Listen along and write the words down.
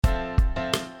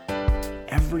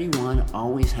everyone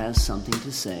always has something to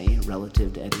say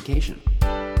relative to education.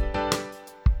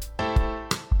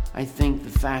 I think the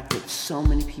fact that so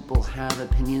many people have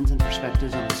opinions and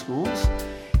perspectives on the schools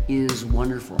is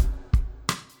wonderful.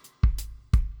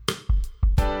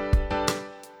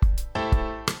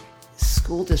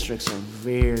 School districts are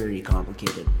very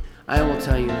complicated. I will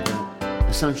tell you that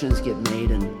assumptions get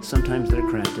made, and sometimes they're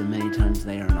correct and many times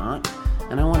they are not,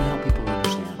 and I want to help people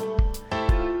understand.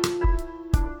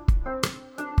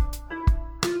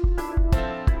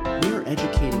 We are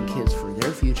educating kids for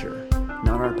their future,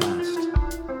 not our past.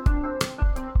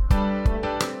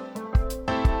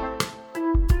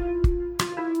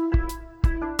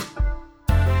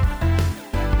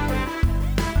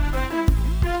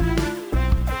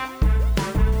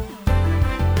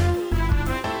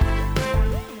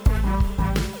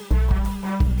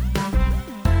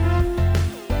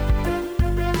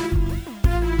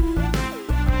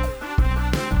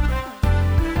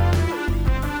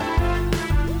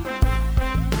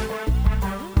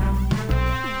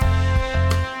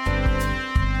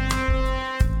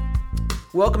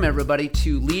 Welcome everybody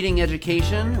to Leading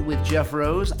Education with Jeff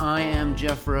Rose. I am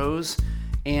Jeff Rose,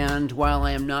 and while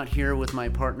I am not here with my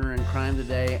partner in crime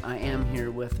today, I am here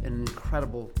with an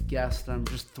incredible guest I'm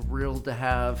just thrilled to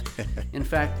have. In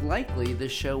fact, likely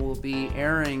this show will be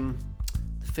airing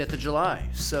the 5th of July.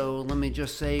 So let me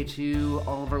just say to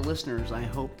all of our listeners, I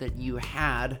hope that you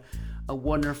had a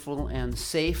wonderful and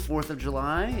safe 4th of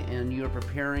July and you are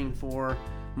preparing for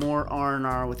more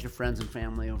R&R with your friends and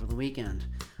family over the weekend.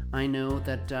 I know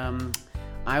that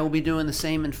I will be doing the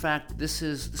same. In fact, this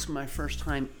is my first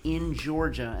time in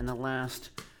Georgia in the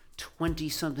last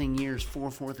 20-something years for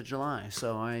 4th of July.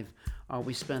 So I've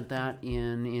always spent that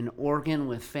in Oregon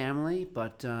with family,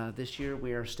 but this year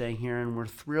we are staying here and we're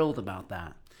thrilled about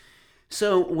that.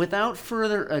 So without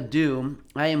further ado,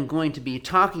 I am going to be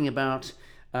talking about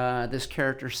this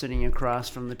character sitting across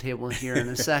from the table here in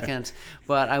a second,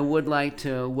 but I would like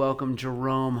to welcome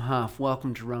Jerome Huff.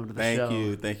 Welcome, Jerome, to the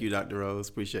show. Thank you, Dr. Rose.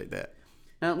 Appreciate that.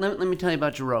 Now, let me tell you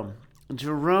about Jerome.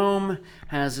 Jerome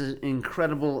has an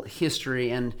incredible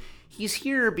history, and he's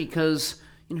here because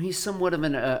he's somewhat of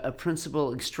a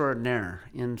principal extraordinaire.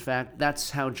 In fact,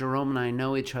 that's how Jerome and I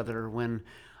know each other. When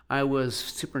I was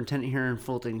superintendent here in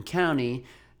Fulton County,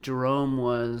 Jerome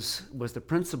was the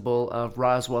principal of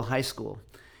Roswell High School.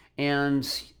 And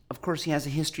of course, he has a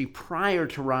history prior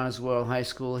to Roswell High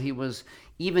School. He was,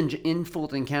 even in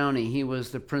Fulton County, he was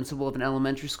the principal of an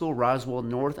elementary school, Roswell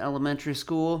North Elementary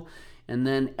School, and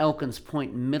then Elkins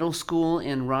Point Middle School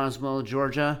in Roswell,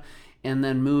 Georgia, and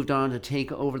then moved on to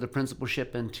take over the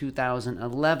principalship in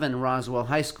 2011, Roswell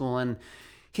High School. And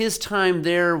his time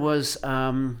there was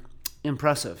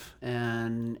impressive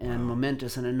and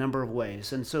momentous in a number of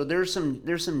ways. And so there's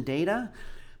some data,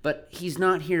 but he's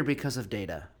not here because of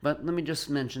data. But let me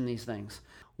just mention these things.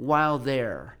 While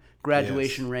there,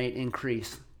 graduation rate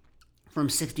increased from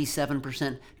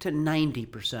 67% to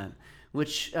 90%,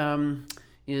 which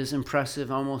is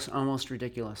impressive, almost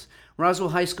ridiculous. Roswell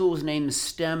High School was named the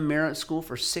STEM Merit School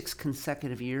for 6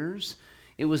 consecutive years.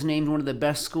 It was named one of the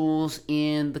best schools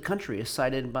in the country, as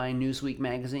cited by Newsweek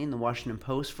magazine, the Washington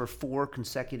Post, for 4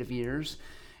 consecutive years.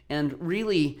 And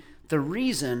really, the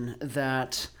reason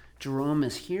that Jerome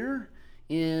is here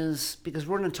is because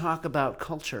we're going to talk about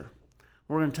culture.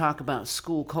 We're going to talk about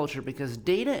school culture because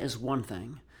data is one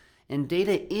thing, and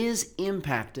data is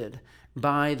impacted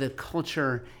by the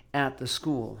culture at the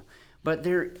school. But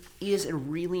there is a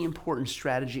really important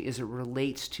strategy as it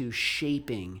relates to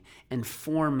shaping and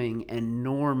forming and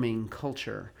norming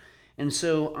culture. And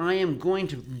so I am going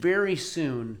to very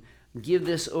soon give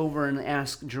this over and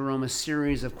ask Jerome a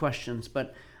series of questions,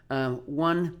 but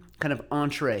one kind of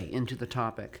entree into the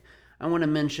topic. I want to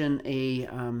mention a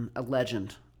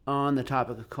legend on the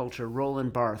topic of culture,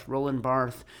 Roland Barthes. Roland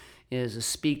Barthes is a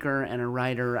speaker and a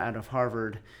writer out of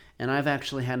Harvard, and I've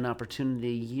actually had an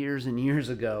opportunity years and years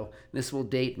ago, this will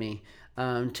date me,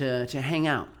 to hang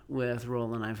out with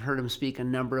Roland. I've heard him speak a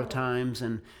number of times,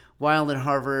 and while at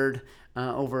Harvard,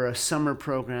 over a summer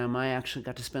program, I actually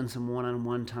got to spend some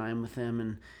one-on-one time with him,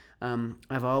 and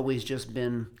I've always just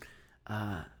been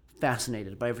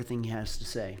fascinated by everything he has to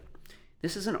say.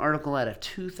 This is an article out of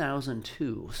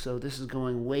 2002, so this is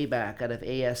going way back, out of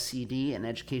ASCD, an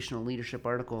educational leadership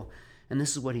article, and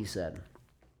this is what he said.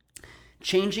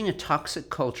 Changing a toxic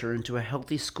culture into a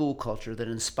healthy school culture that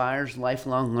inspires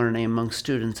lifelong learning among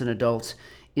students and adults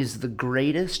is the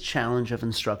greatest challenge of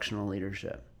instructional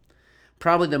leadership.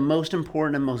 Probably the most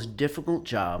important and most difficult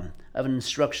job of an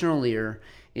instructional leader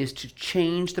is to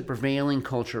change the prevailing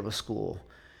culture of a school.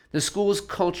 The school's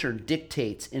culture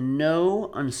dictates in no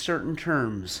uncertain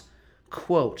terms,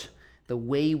 quote, the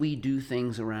way we do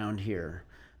things around here.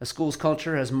 A school's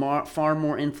culture has far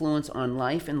more influence on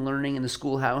life and learning in the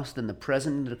schoolhouse than the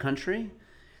president of the country,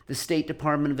 the State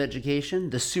Department of Education,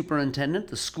 the superintendent,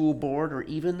 the school board, or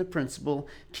even the principal,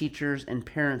 teachers, and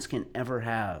parents can ever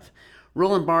have.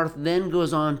 Roland Barthes then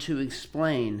goes on to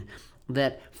explain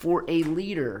that for a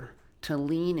leader to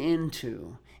lean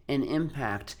into and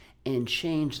impact and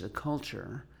change the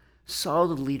culture,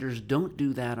 solid leaders don't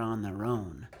do that on their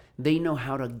own. They know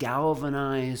how to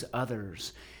galvanize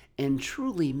others and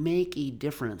truly make a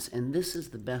difference. And this is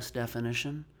the best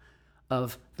definition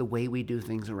of the way we do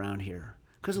things around here.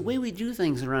 Because the way we do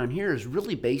things around here is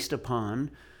really based upon,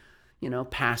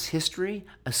 past history,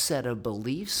 a set of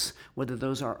beliefs, whether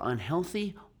those are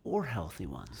unhealthy or healthy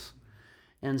ones.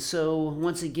 And so,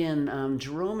 once again,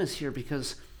 Jerome is here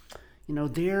because,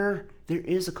 there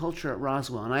is a culture at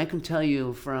Roswell. And I can tell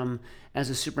you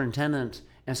as a superintendent,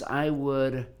 as I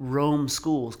would roam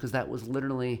schools, because that was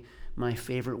literally my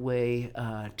favorite way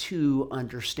to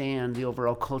understand the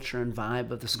overall culture and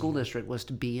vibe of the school district was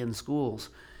to be in schools.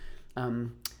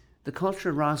 The culture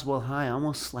at Roswell High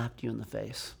almost slapped you in the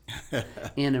face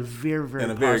in a very,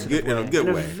 very positive way. In a good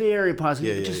way. In a very positive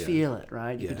way. You could just feel it,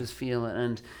 right? You could just feel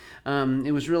it. And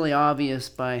it was really obvious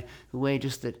by the way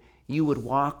just that you would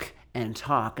walk and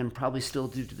talk, and probably still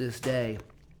do to this day,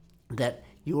 that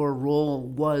your role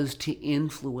was to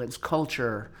influence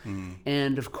culture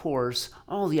and, of course,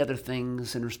 all the other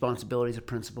things and responsibilities a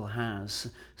principal has.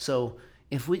 So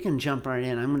if we can jump right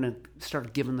in, I'm going to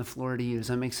start giving the floor to you. Does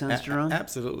that make sense, Jerome?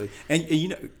 Absolutely.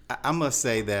 And I must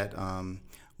say that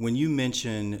when you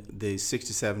mention the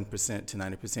 67% to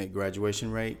 90% graduation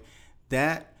rate,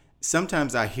 that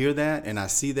sometimes I hear that and I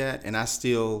see that and I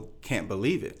still can't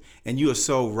believe it. And you are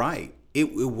so right.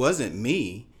 It wasn't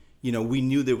me. We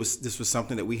knew this was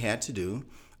something that we had to do.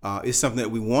 It's something that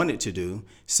we wanted to do.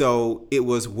 So it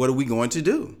was, what are we going to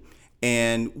do?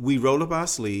 And we rolled up our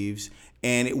sleeves.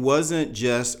 And it wasn't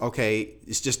just, okay,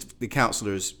 it's just the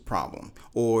counselor's problem,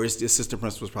 or it's the assistant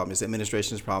principal's problem, it's the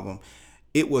administration's problem.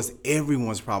 It was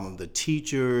everyone's problem. The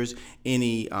teachers,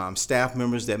 any staff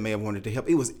members that may have wanted to help.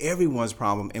 It was everyone's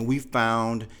problem, and we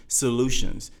found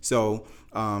solutions. So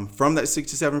from that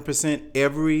 67%,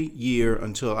 every year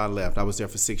until I left, I was there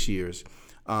for 6 years,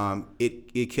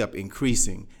 it kept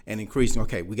increasing and increasing.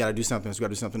 Okay, we got to do something else, we got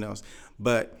to do something else.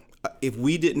 But if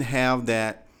we didn't have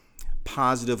that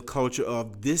positive culture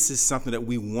of this is something that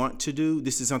we want to do,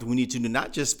 this is something we need to do,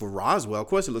 not just for Roswell, of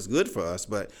course it looks good for us,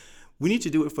 but we need to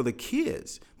do it for the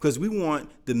kids, because we want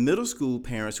the middle school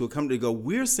parents who will come to go,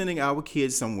 we're sending our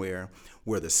kids somewhere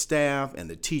where the staff and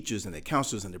the teachers and the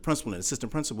counselors and the principal and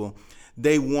assistant principal,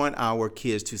 they want our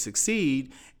kids to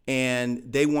succeed, and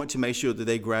they want to make sure that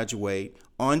they graduate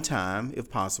on time if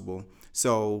possible.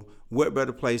 So what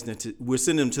better place than we're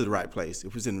sending them to the right place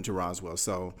if we send them to Roswell.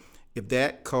 So if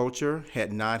that culture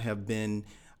had not have been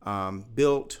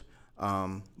built,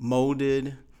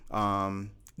 molded,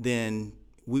 then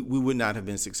we would not have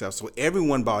been successful.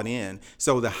 Everyone bought in.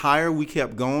 So the higher we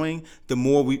kept going, the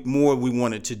more we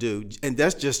wanted to do. And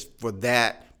that's just for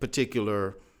that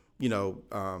particular,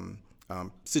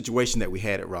 situation that we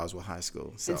had at Roswell High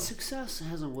School. So. And success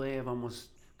has a way of almost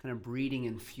kind of breeding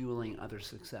and fueling other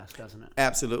success, doesn't it?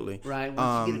 Absolutely. Right?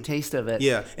 Once you get a taste of it.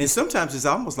 Yeah, and sometimes it's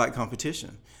almost like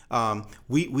competition.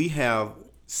 We have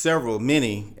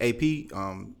many AP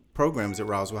programs at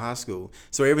Roswell High School.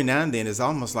 So every now and then it's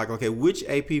almost like, okay, which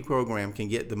AP program can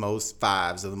get the most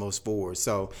 5s or the most 4s?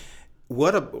 So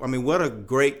what a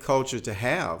great culture to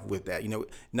have with that.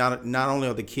 Not only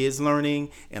are the kids learning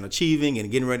and achieving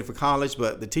and getting ready for college,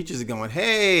 but the teachers are going,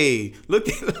 hey, look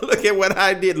at what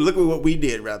I did, look at what we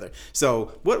did rather.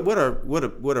 So what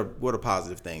a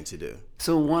positive thing to do.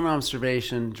 So one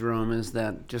observation, Jerome, is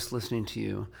that just listening to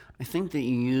you, I think that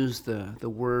you use the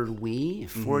word we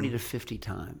 40 to 50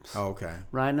 times. Oh, okay.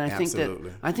 Right? And I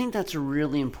think that's a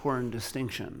really important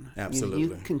distinction. Absolutely.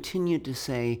 You continue to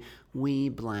say we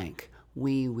blank.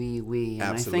 We. And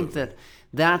Absolutely. I think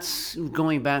that's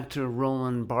going back to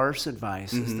Roland Barthes'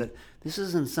 advice, is that this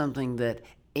isn't something that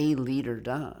a leader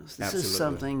does. This is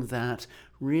something that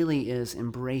really is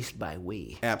embraced by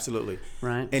we. Absolutely.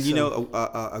 Right? And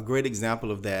a great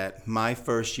example of that, my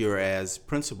first year as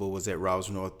principal was at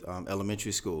Roswell North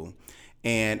Elementary School,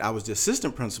 and I was the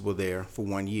assistant principal there for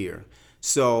 1 year.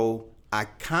 So I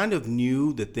kind of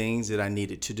knew the things that I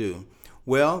needed to do.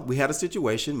 Well, we had a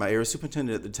situation. My area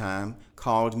superintendent at the time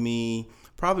called me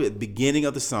probably at the beginning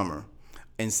of the summer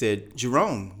and said,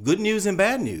 Jerome, good news and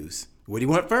bad news. What do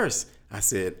you want first? I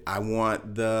said, I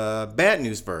want the bad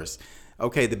news first.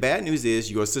 Okay, the bad news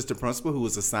is your assistant principal who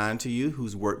was assigned to you,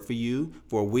 who's worked for you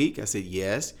for a week. I said,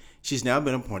 yes, She's now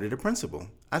been appointed a principal.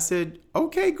 I said,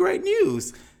 okay, great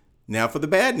news. Now for the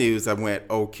bad news, I went,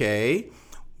 okay,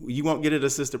 you won't get an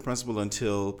assistant principal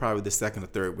until probably the second or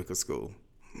third week of school.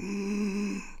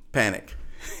 Panic.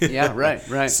 Yeah,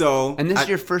 right. So, and this is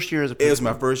your first year as a It was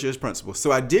principal. my first year as principal.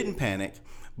 So I didn't panic,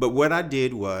 but what I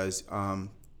did was,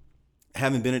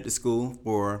 having been at the school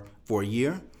for a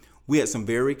year, we had some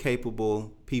very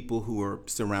capable people who were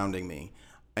surrounding me.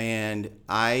 And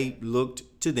I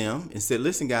looked to them and said,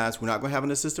 listen, guys, we're not going to have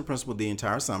an assistant principal the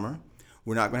entire summer.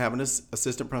 We're not going to have an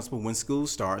assistant principal when school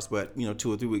starts, but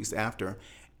 2 or 3 weeks after.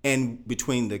 And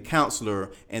between the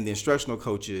counselor and the instructional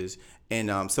coaches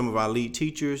and some of our lead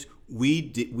teachers,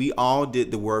 we all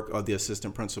did the work of the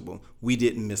assistant principal. We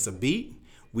didn't miss a beat.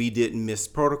 We didn't miss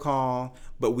protocol,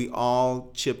 but we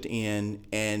all chipped in,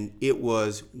 and it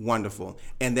was wonderful.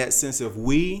 And that sense of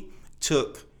we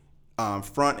took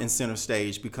front and center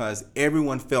stage because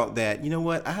everyone felt that, you know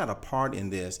what, I had a part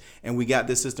in this. And we got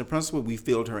the assistant principal, we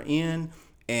filled her in,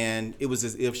 and it was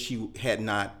as if she had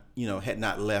not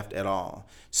left at all.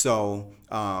 So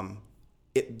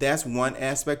that's one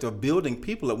aspect of building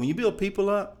people up. When you build people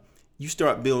up, you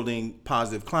start building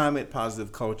positive climate,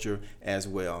 positive culture as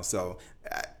well. So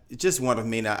it's just one of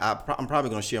me. Now, I'm probably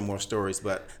going to share more stories,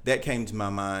 but that came to my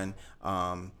mind.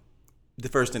 The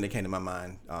first thing that came to my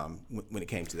mind when it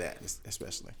came to that,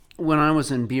 especially. When I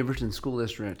was in Beaverton School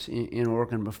District in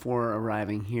Oregon before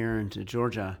arriving here into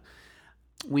Georgia,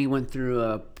 we went through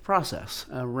a process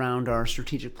around our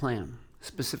strategic plan,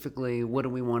 specifically what do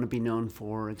we want to be known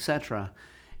for, etc.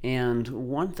 And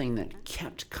one thing that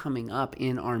kept coming up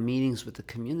in our meetings with the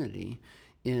community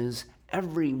is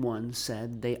everyone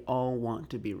said they all want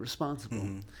to be responsible.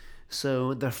 Mm-hmm.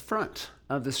 So the front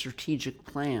of the strategic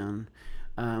plan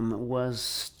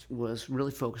was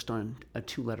really focused on a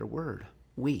 2-letter word,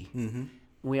 we. Mm-hmm.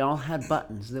 We all had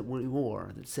buttons that we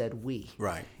wore that said we.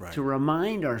 Right. To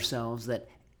remind ourselves that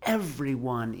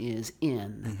everyone is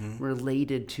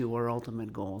related to our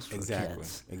ultimate goals for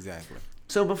kids. Exactly.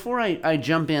 So before I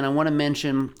jump in, I want to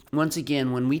mention, once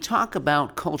again, when we talk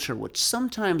about culture, which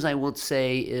sometimes I will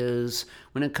say is,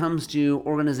 when it comes to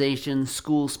organizations,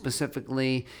 schools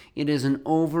specifically, it is an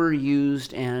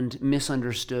overused and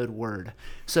misunderstood word.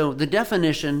 So the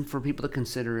definition for people to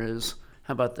consider is,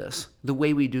 how about this? The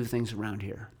way we do things around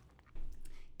here.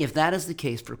 If that is the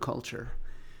case for culture,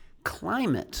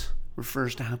 climate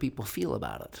refers to how people feel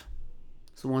about it.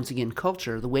 So once again,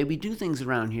 culture, the way we do things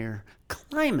around here,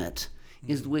 climate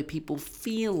is the way people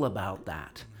feel about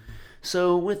that.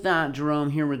 So with that, Jerome,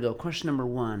 here we go. Question number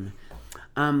 1.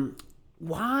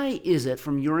 Why is it,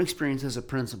 from your experience as a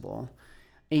principal,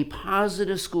 a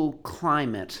positive school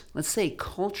climate, let's say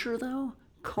culture though,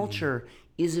 culture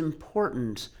is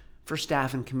important for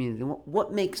staff and community?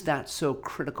 What makes that so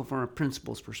critical from a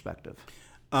principal's perspective?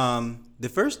 The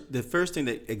first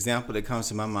example that comes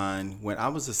to my mind, when I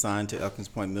was assigned to Elkins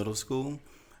Point Middle School,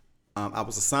 I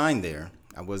was assigned there.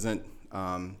 I wasn't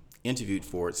interviewed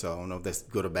for it, so I don't know if that's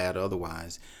good or bad or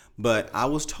otherwise. But I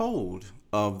was told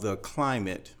of the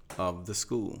climate of the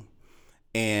school,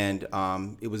 and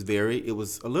it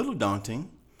was a little daunting,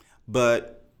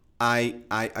 but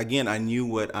I knew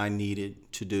what I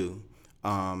needed to do,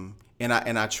 and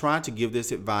I tried to give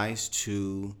this advice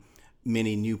to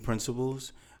many new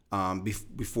principals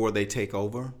before they take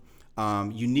over.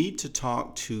 You need to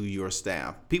talk to your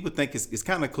staff. People think it's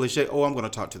kind of cliche. Oh, I'm going to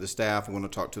talk to the staff. I'm going to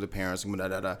talk to the parents.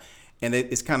 And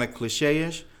it's kind of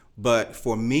cliche-ish. But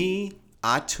for me,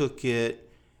 I took it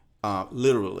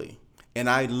literally. And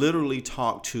I literally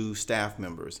talked to staff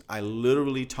members. I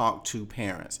literally talked to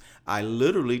parents. I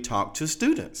literally talked to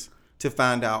students to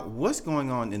find out what's going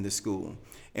on in the school.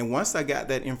 And once I got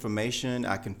that information,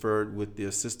 I conferred with the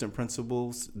assistant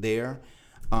principals there.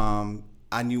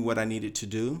 I knew what I needed to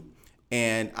do.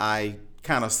 And I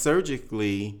kind of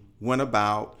surgically went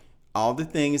about all the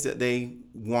things that they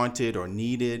wanted or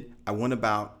needed. I went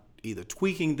about either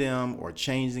tweaking them or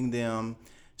changing them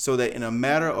so that in a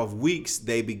matter of weeks,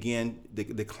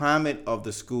 the climate of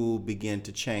the school began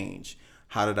to change.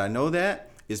 How did I know that?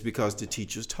 It's because the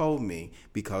teachers told me,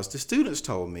 because the students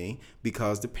told me,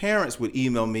 because the parents would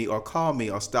email me or call me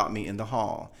or stop me in the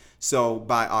hall. So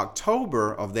by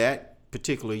October of that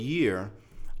particular year,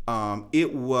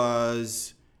 it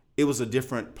was a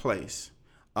different place.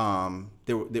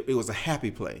 It was a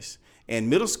happy place. And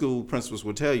middle school principals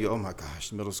will tell you, oh my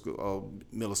gosh, middle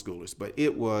schoolers. But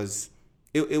it was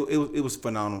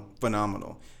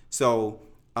phenomenal. So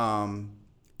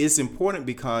it's important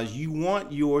because you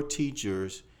want your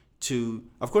teachers to,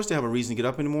 of course, they have a reason to get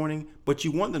up in the morning, but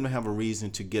you want them to have a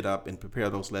reason to get up and prepare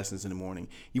those lessons in the morning.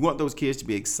 You want those kids to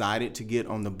be excited to get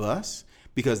on the bus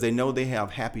because they know they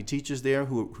have happy teachers there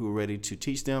who are ready to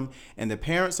teach them. And the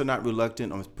parents are not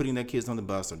reluctant on putting their kids on the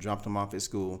bus or dropping them off at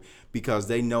school because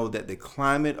they know that the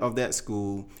climate of that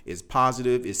school is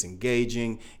positive, it's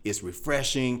engaging, it's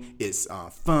refreshing, it's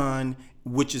fun,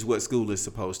 which is what school is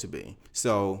supposed to be.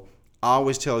 So I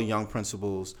always tell young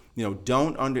principals,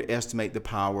 don't underestimate the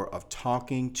power of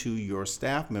talking to your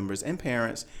staff members and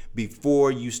parents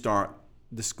before you start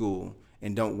the school,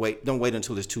 and don't wait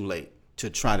until it's too late to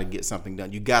try to get something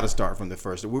done. You got to start from the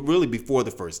first day. We're really before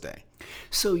the first day.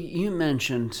 So you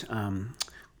mentioned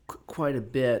quite a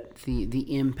bit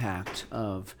the impact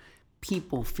of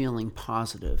people feeling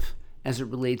positive as it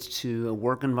relates to a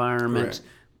work environment. Correct.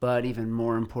 But even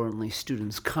more importantly,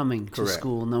 students coming to Correct.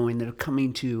 school knowing they're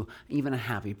coming to even a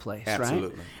happy place,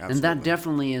 Absolutely. right? Absolutely. And that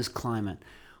definitely is climate.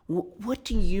 What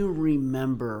do you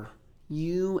remember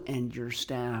you and your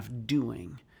staff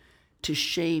doing to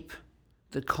shape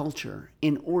the culture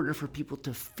in order for people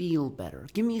to feel better?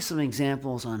 Give me some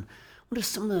examples on what are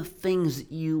some of the things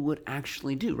that you would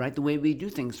actually do, right? The way we do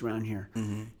things around here.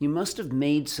 Mm-hmm. You must have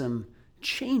made some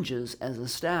changes as a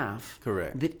staff.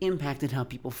 Correct. That impacted how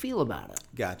people feel about it.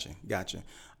 Gotcha.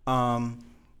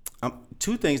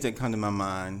 Two things that come to my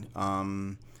mind.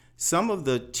 Some of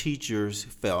the teachers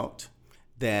felt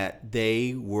that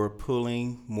they were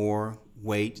pulling more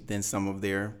weight than some of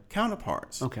their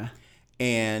counterparts. Okay.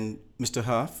 And Mr.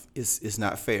 Huff, is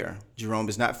not fair. Jerome,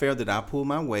 it's not fair that I pull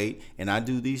my weight and I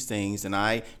do these things and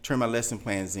I turn my lesson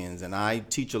plans in and I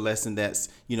teach a lesson that's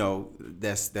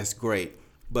great.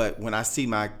 But when I see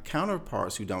my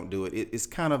counterparts who don't do it, it's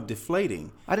kind of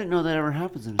deflating. I didn't know that ever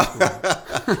happens in a school.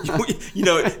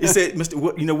 It said, Mr.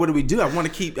 What do we do? I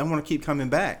want to keep coming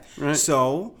back. Right.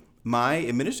 So my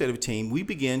administrative team, we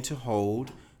began to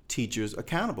hold teachers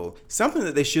accountable. Something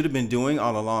that they should have been doing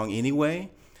all along anyway,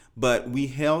 but we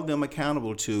held them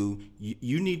accountable to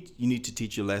you need to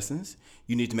teach your lessons.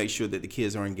 You need to make sure that the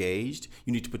kids are engaged.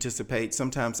 You need to participate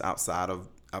sometimes outside of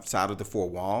the four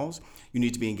walls. You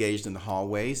need to be engaged in the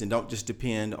hallways and don't just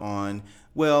depend on,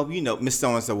 Miss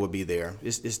So-and-so will be there.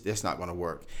 That's not going to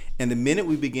work. And the minute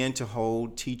we began to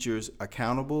hold teachers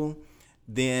accountable,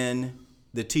 then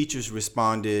the teachers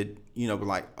responded,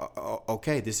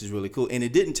 okay, this is really cool. And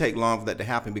it didn't take long for that to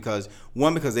happen because they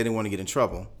didn't want to get in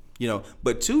trouble,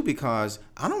 but two, because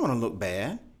I don't want to look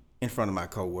bad in front of my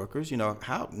coworkers. No,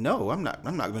 I'm not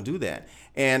going to do that.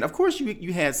 And of course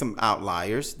you had some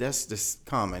outliers. That's just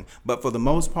common. But for the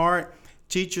most part,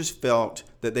 teachers felt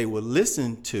that they were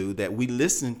listened to, that we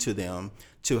listened to them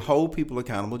to hold people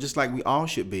accountable, just like we all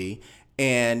should be.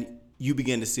 And you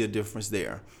begin to see a difference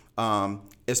there.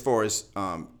 As far as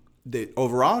the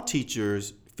overall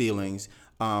teachers' feelings,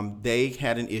 they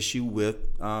had an issue with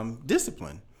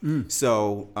discipline.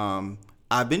 So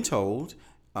I've been told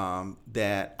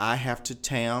that I have to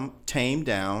tame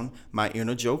down my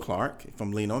inner Joe Clark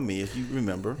from Lean On Me, if you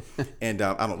remember. And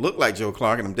I don't look like Joe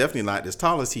Clark, and I'm definitely not as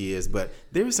tall as he is, but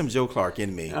there is some Joe Clark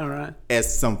in me, all right,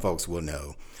 as some folks will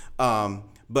know.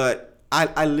 But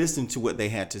I listened to what they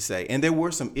had to say, and there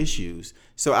were some issues.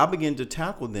 So I began to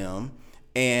tackle them,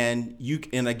 and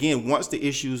again, once the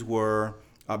issues were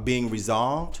being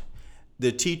resolved,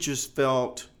 the teachers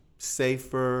felt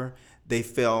safer. They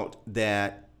felt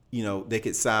that they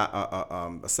could sigh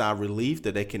of relief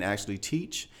that they can actually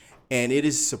teach. And it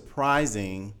is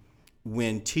surprising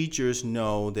when teachers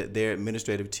know that their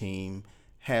administrative team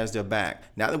has their back.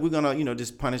 Not that we're gonna,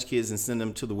 just punish kids and send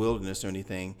them to the wilderness or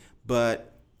anything,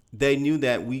 but they knew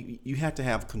that you have to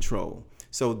have control.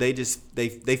 So they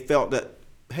felt that,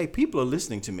 hey, people are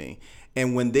listening to me.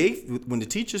 And when the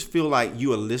teachers feel like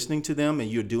you are listening to them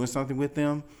and you're doing something with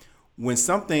them, when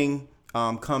something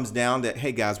comes down that,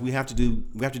 hey guys, we have to do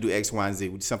X, Y, and Z,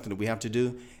 which is something that we have to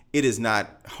do, it is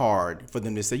not hard for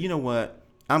them to say, you know what,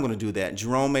 I'm going to do that.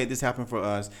 Jerome made this happen for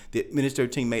us. The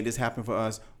administrative team made this happen for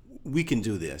us. We can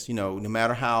do this. No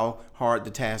matter how hard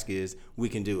the task is, we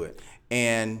can do it.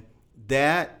 And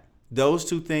those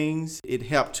two things, it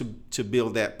helped to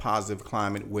build that positive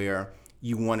climate where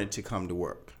you wanted to come to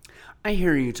work. I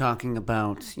hear you talking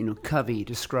about, Covey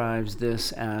describes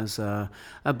this as a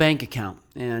bank account,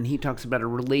 and he talks about a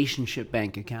relationship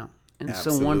bank account. And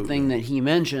Absolutely. So one thing that he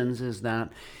mentions is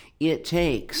that it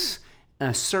takes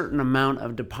a certain amount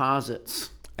of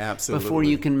deposits Absolutely. before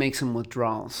you can make some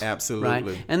withdrawals.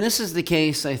 Absolutely. Right? And this is the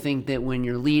case, I think, that when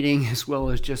you're leading, as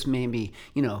well as just maybe,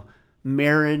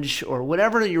 marriage or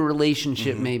whatever your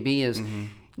relationship may be, is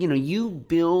you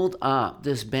build up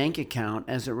this bank account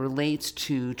as it relates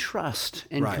to trust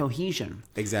and cohesion.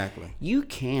 Exactly. You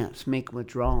can't make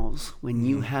withdrawals when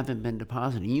you haven't been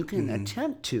depositing. You can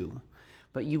attempt to,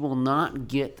 but you will not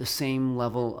get the same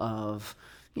level of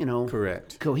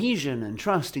Correct. cohesion and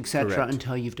trust, etc., Correct.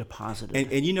 until you've deposited.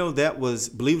 And that was,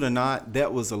 believe it or not,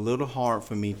 that was a little hard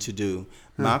for me to do.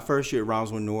 My first year at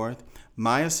Roswell North,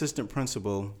 my assistant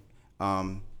principal,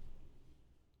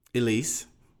 Elise,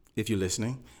 if you're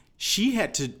listening, she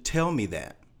had to tell me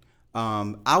that.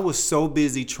 I was so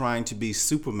busy trying to be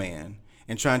Superman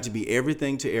and trying to be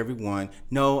everything to everyone.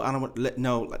 No, I don't want.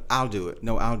 No, I'll do it.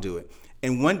 No, I'll do it.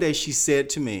 And one day she said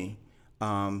to me,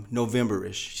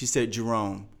 November-ish, she said,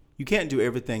 Jerome, you can't do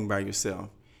everything by yourself.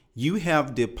 You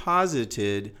have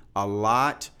deposited a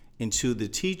lot into the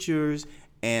teachers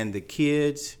and the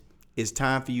kids. It's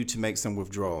time for you to make some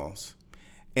withdrawals.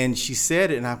 And she said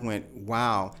it, and I went,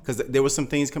 wow. Because there were some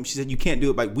things come. She said, you can't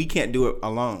do it, we can't do it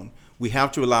alone. We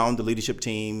have to rely on the leadership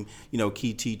team,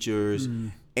 key teachers.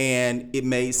 And it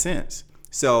made sense.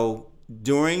 So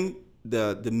during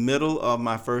the middle of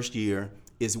my first year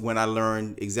is when I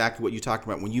learned exactly what you talked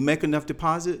about. When you make enough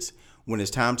deposits, when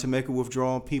it's time to make a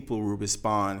withdrawal, people will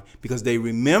respond because they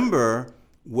remember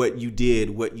what you did,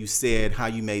 what you said, how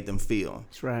you made them feel.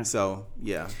 That's right. So,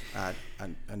 yeah, I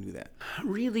knew that.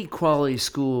 Really quality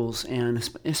schools, and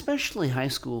especially high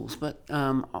schools, but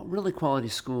really quality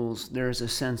schools, there's a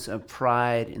sense of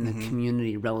pride in the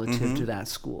community relative to that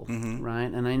school,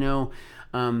 right? And I know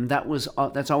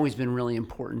that's always been really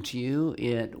important to you.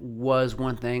 It was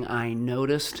one thing I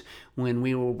noticed when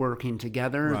we were working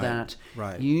together, that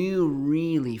you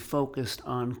really focused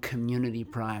on community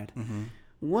pride.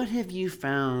 What have you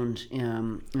found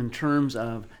in terms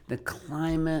of the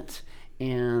climate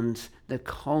and the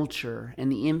culture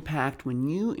and the impact when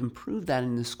you improve that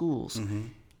in the schools,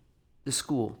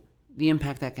 the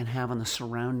impact that can have on the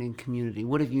surrounding community?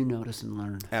 What have you noticed and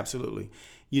learned? Absolutely.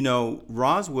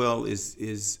 Roswell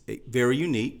is very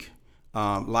unique.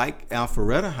 Like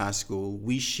Alpharetta High School,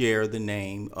 we share the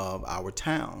name of our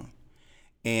town.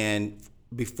 And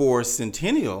before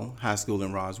Centennial High School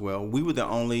in Roswell, we were the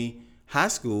only high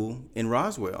school in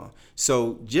Roswell.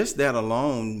 So just that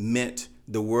alone meant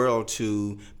the world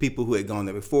to people who had gone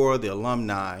there before, the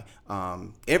alumni,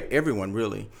 everyone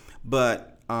really.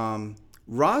 But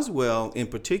Roswell in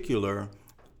particular,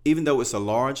 even though it's a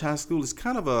large high school, it's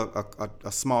kind of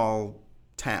a small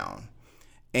town.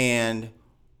 And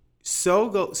so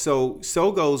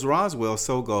goes Roswell,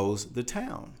 so goes the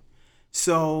town.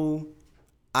 So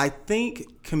I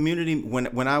think community,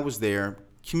 when I was there,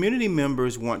 community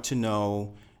members want to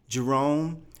know,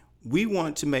 Jerome, we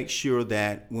want to make sure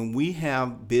that when we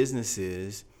have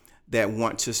businesses that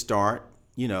want to start,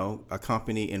 a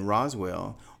company in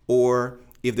Roswell, or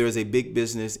if there's a big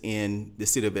business in the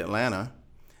city of Atlanta,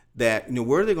 that,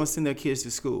 where are they going to send their kids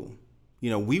to school?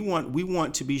 We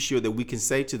want to be sure that we can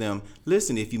say to them,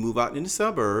 listen, if you move out in the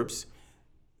suburbs,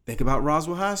 think about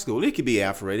Roswell High School. It could be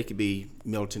Alpharetta, it could be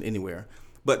Milton, anywhere.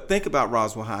 But think about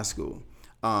Roswell High School.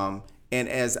 And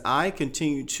as I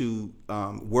continue to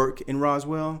work in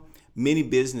Roswell, many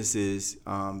businesses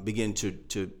begin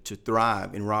to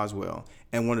thrive in Roswell.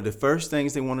 And one of the first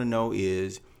things they want to know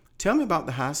is, tell me about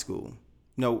the high school.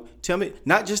 Tell me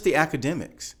not just the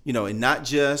academics, and not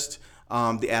just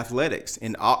the athletics.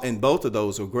 And both of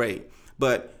those are great.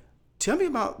 But tell me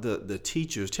about the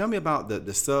teachers. Tell me about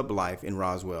the sub life in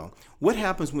Roswell. What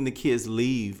happens when the kids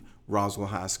leave Roswell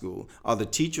High School? Are the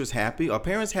teachers happy? Are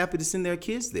parents happy to send their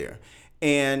kids there?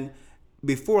 And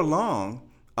before long,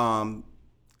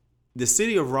 the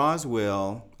city of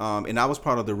Roswell, and I was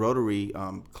part of the Rotary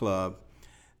Club,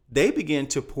 they began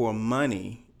to pour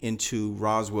money into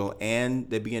Roswell, and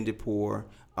they began to pour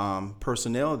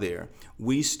personnel there.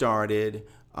 We started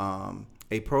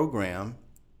a program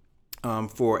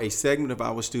for a segment of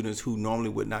our students who normally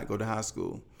would not go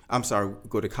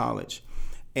to college.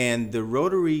 And the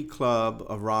Rotary Club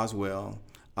of Roswell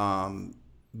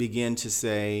begin to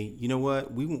say, you know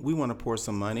what, we want to pour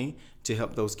some money to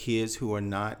help those kids who are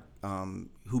not,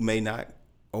 who may not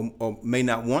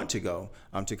want to go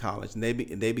to college, and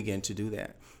they begin to do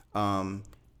that.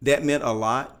 That meant a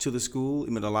lot to the school. It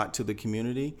meant a lot to the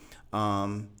community. It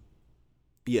meant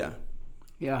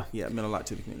a lot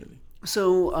to the community.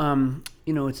 So,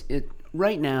 it's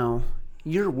right now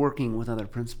you're working with other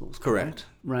principals, correct?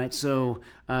 Right. So,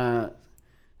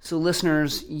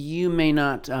 listeners, you may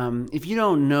not, if you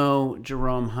don't know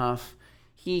Jerome Huff,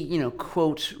 he,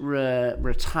 quote,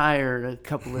 retired a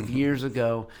couple of years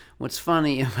ago. What's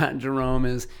funny about Jerome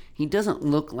is he doesn't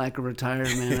look like a retired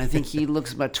man. I think he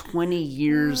looks about 20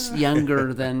 years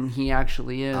younger than he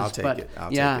actually is. I'll take it.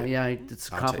 Yeah, it's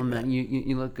a compliment.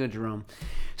 You look good, Jerome.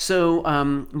 So,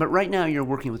 but right now you're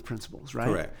working with principals, right?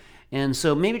 Correct. And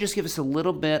so maybe just give us a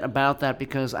little bit about that,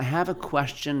 because I have a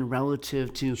question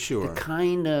relative to Sure. the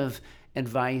kind of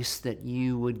advice that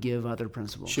you would give other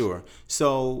principals? Sure.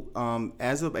 So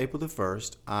as of April the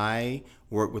 1st, I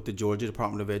work with the Georgia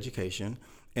Department of Education,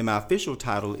 and my official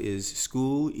title is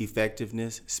School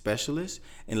Effectiveness Specialist.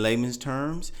 In layman's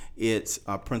terms, it's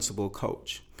a principal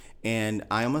coach. And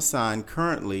I am assigned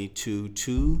currently to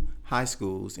 2 high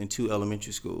schools and 2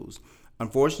 elementary schools.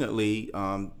 Unfortunately,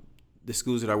 the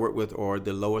schools that I work with are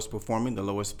the lowest performing, the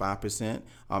lowest 5%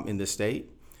 in the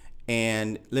state.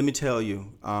 And let me tell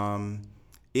you,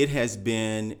 it has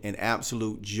been an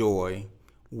absolute joy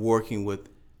working with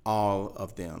all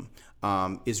of them.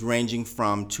 It's ranging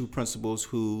from 2 principals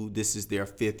who this is their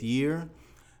 5th year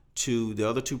to the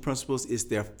other 2 principals is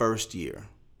their 1st year.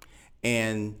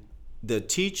 And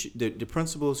the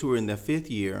principals who are in their 5th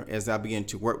year, as I begin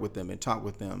to work with them and talk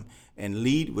with them and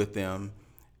lead with them,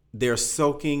 they're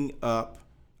soaking up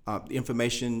the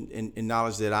information and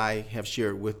knowledge that I have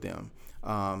shared with them.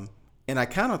 And I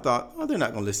kind of thought, oh, they're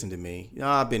not going to listen to me.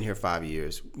 I've been here 5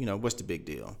 years. What's the big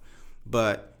deal?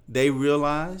 But they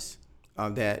realize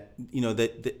that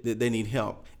that they need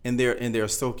help, and they're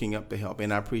soaking up the help,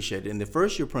 and I appreciate it. And the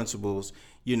first year principals,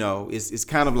 it's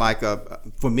kind of like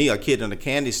for me a kid in a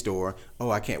candy store. Oh,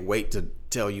 I can't wait to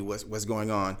tell you what's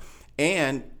going on.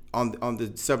 And on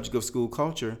the subject of school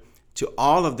culture, to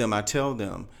all of them, I tell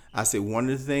them, I say one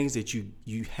of the things that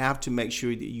you have to make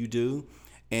sure that you do,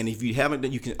 and if you haven't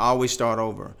done, you can always start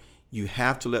over. You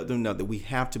have to let them know that we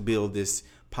have to build this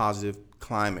positive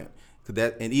climate.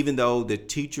 And even though the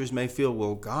teachers may feel,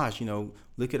 well, gosh,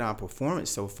 look at our performance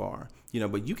so far,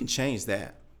 but you can change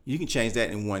that. You can change that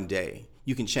in one day.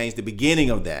 You can change the beginning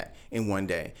of that in one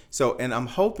day. So, and I'm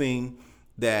hoping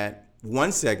that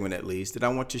one segment at least that I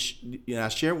want to I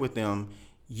share with them,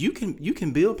 you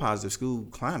can build positive school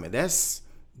climate.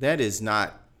 That is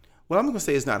not, well, I'm going to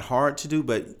say it's not hard to do,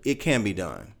 but it can be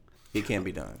done. It can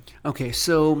be done. Okay,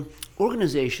 so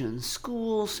organizations,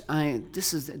 schools,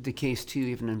 this is the case too,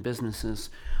 even in businesses.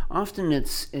 Often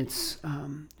it's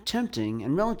tempting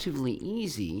and relatively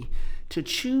easy to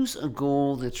choose a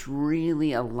goal that's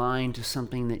really aligned to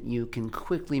something that you can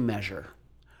quickly measure,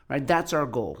 right? That's our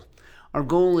goal. Our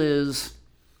goal is,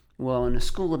 well, in a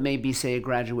school it may be, say, a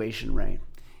graduation rate.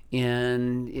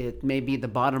 And it may be the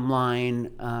bottom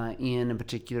line in a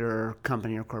particular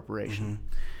company or corporation. Mm-hmm.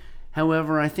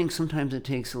 However, I think sometimes it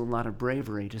takes a lot of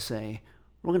bravery to say,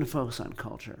 we're going to focus on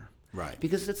culture. Right.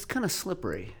 Because it's kind of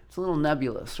slippery. It's a little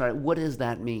nebulous, right? What does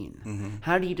that mean? Mm-hmm.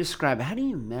 How do you describe it? How do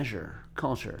you measure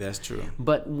culture? That's true.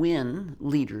 But when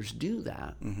leaders do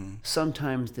that, mm-hmm.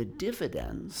 sometimes the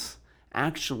dividends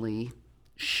actually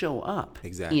show up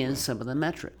exactly. in some of the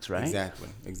metrics, right? Exactly.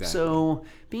 So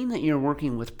being that you're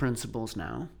working with principals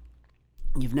now,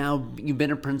 you've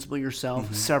been a principal yourself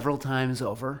mm-hmm. several times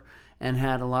over and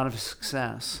had a lot of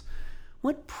success.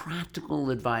 What practical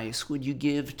advice would you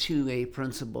give to a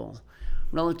principal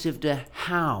relative to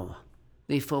how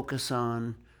they focus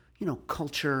on,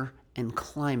 culture and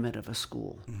climate of a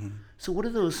school? Mm-hmm. So what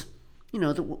are those,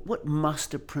 what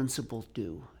must a principal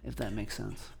do, if that makes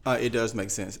sense? It does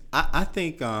make sense. I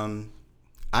think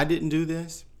I didn't do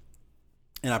this,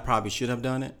 and I probably should have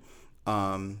done it.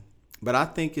 But I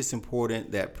think it's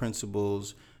important that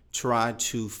principals try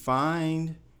to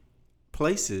find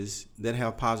places that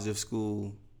have positive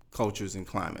school cultures and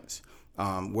climates,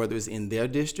 whether it's in their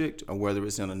district or whether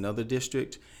it's in another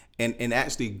district, and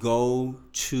actually go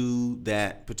to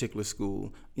that particular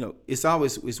school. It's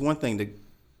one thing to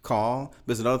call,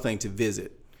 but it's another thing to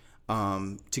visit.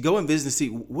 To go and visit and see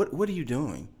what are you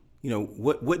doing?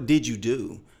 What did you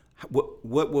do?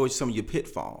 What were some of your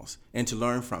pitfalls, and to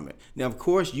learn from it. Now, of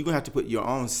course, you're gonna have to put your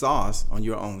own sauce on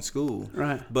your own school,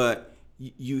 right? But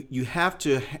you have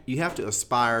to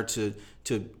aspire to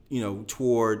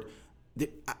toward.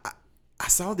 I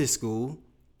saw this school.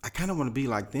 I kind of want to be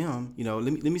like them.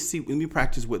 Let me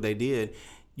practice what they did.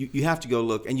 You have to go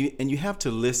look, and you have to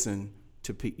listen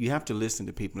to people. You have to listen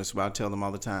to people. That's what I tell them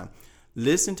all the time.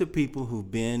 Listen to people who've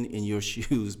been in your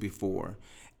shoes before,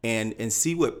 and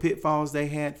see what pitfalls they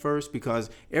had first,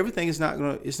 because everything is not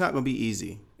gonna be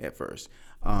easy at first.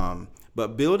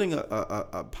 But building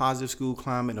a positive school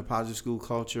climate, a positive school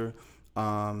culture,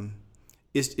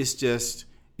 it's just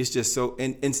so.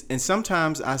 And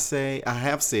sometimes I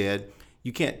have said,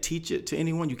 you can't teach it to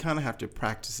anyone. You kind of have to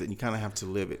practice it, and you kind of have to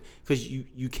live it, because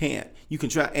you can't. You can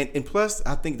try, and plus,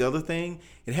 I think the other thing,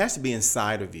 it has to be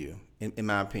inside of you, in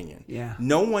my opinion. Yeah.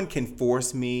 No one can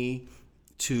force me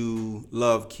to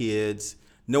love kids.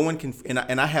 No one can,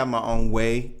 and I have my own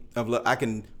way of love. I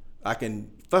can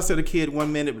fuss at a kid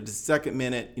 1 minute, but the second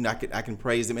minute, I can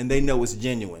praise them, and they know it's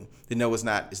genuine. They know it's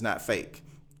not fake.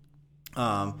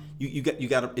 You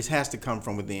got it has to come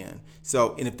from within.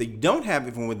 So, and if they don't have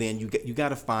it from within, you got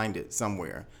to find it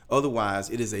somewhere. Otherwise,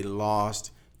 it is a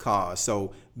lost cause.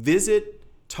 So,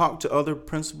 talk to other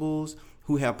principals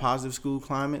who have positive school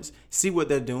climates, see what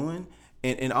they're doing,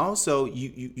 and also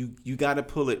you got to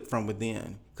pull it from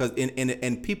within, because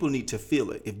and people need to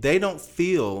feel it. If they don't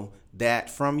feel that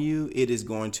from you, it is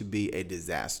going to be a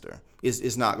disaster.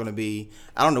 It's not going to be.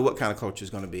 I don't know what kind of culture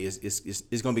it's going to be.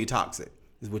 It's going to be toxic,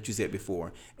 is what you said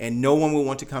before, and no one will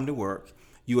want to come to work.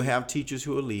 You will have teachers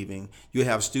who are leaving. You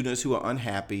have students who are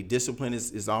unhappy. Discipline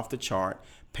is off the chart.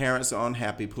 Parents are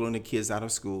unhappy, pulling the kids out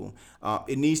of school.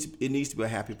 It needs to be a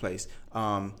happy place.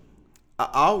 I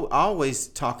always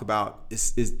talk about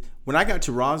is when I got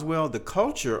to Roswell, the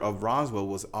culture of Roswell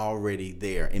was already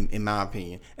there, in my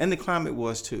opinion, and the climate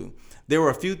was too. There were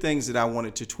a few things that I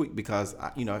wanted to tweak because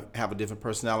I have a different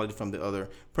personality from the other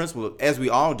principal, as we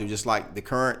all do. Just like the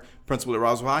current principal at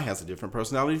Roswell High has a different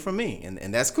personality from me,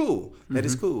 and that's cool. That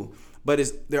is cool. But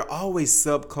there are always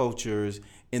subcultures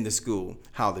in the school: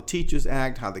 how the teachers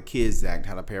act, how the kids act,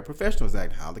 how the paraprofessionals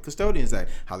act, how the custodians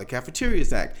act, how the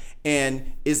cafeterias act.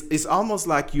 And it's almost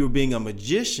like you're being a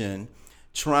magician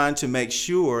trying to make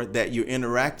sure that you're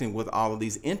interacting with all of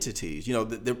these entities,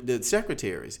 the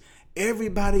secretaries.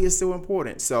 Everybody is so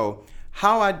important. So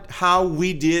how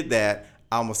we did that,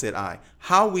 I almost said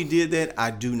how we did that,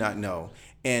 I do not know.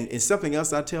 And it's something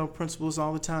else I tell principals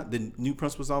all the time, the new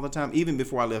principals all the time, even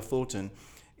before I left Fulton,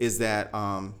 is that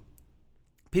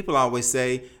people always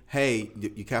say, hey,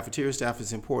 your cafeteria staff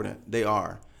is important. They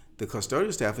are. The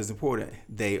custodial staff is important.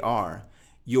 They are.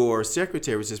 Your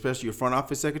secretaries, especially your front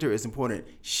office secretary, is important.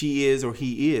 She is or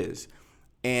he is.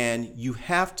 And you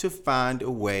have to find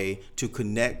a way to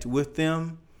connect with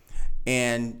them.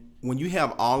 And when you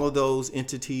have all of those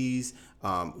entities,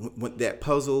 with that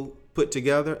puzzle put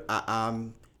together,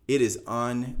 it is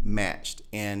unmatched.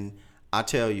 And I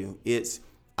tell you,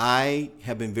 I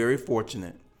have been very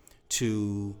fortunate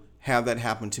to have that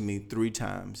happen to me 3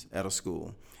 times at a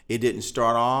school. It didn't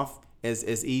start off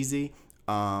as easy.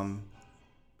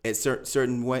 At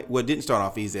certain way, well, it didn't start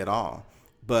off easy at all.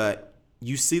 But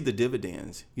you see the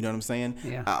dividends. You know what I'm saying?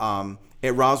 Yeah.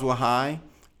 At Roswell High,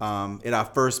 at our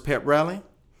first pep rally,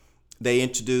 they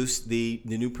introduced the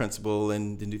new principal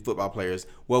and the new football players.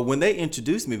 Well, when they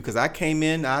introduced me, because I came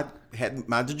in, I had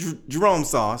my Jerome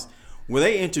sauce. When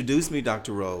they introduced me,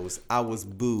 Dr. Rose, I was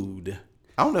booed.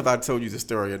 I don't know if I told you the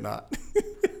story or not.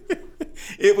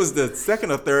 It was the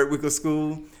second or third week of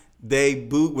school. They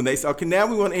booed when they said, okay, now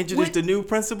we want to introduce the new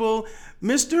principal,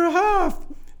 Mr. Huff.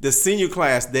 The senior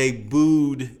class, they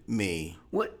booed me.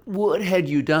 What had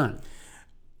you done?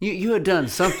 You had done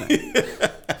something.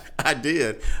 I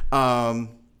did.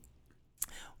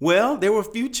 Well, there were a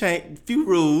few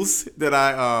rules that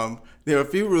I There were a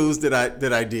few rules that I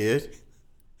did.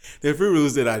 There were a few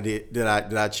rules that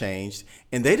I changed,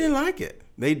 and they didn't like it.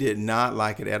 They did not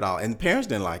like it at all, and the parents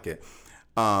didn't like it.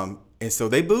 And so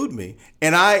they booed me,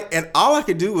 and all I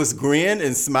could do was grin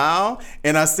and smile.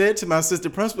 And I said to my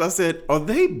assistant principal, I said, "Are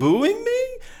they booing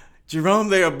me, Jerome?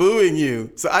 They are booing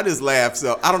you." So I just laughed.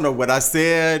 So I don't know what I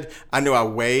said. I know I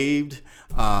waved,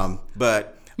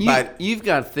 but you've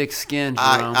got thick skin,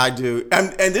 Jerome. I do,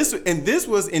 and this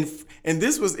was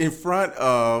in front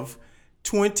of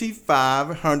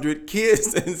 2,500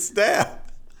 kids and staff,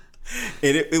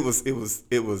 and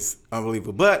it was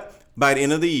unbelievable. But by the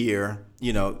end of the year,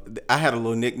 I had a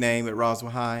little nickname at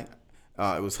Roswell High.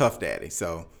 It was Huff Daddy.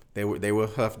 So they were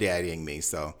Huff Daddying me.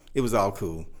 So it was all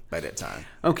cool by that time.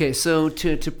 Okay, so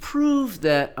to prove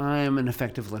that I am an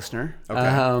effective listener, Okay.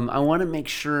 I want to make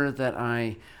sure that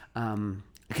I kind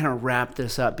of wrap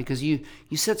this up, because you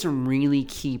said some really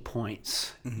key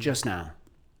points just now.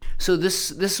 So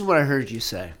this is what I heard you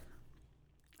say.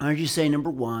 I heard you say, number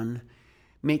 1,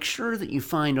 make sure that you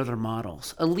find other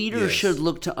models. A leader Yes. should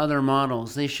look to other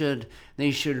models. They should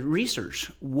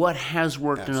research what has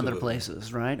worked in other Absolutely.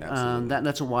 places, right? Absolutely.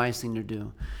 That's a wise thing to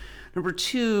do. Number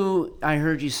 2, I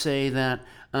heard you say that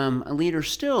a leader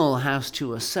still has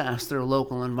to assess their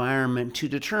local environment to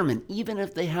determine, even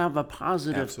if they have a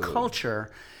positive Absolutely.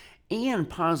 culture and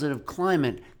positive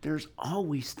climate, there's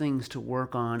always things to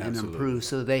work on and Absolutely. improve.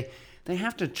 So they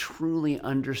have to truly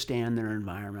understand their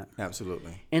environment.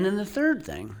 Absolutely. And then the third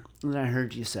thing that I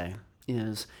heard you say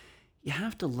is you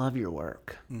have to love your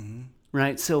work,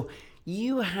 right? So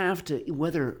you have to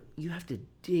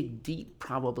dig deep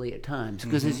probably at times,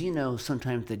 because as you know,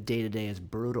 sometimes the day-to-day is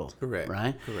brutal. Correct.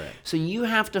 Right? Correct. So you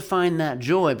have to find that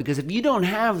joy, because if you don't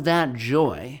have that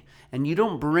joy and you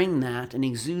don't bring that and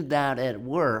exude that at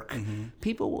work,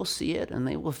 people will see it and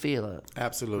they will feel it.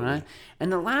 Absolutely. Right?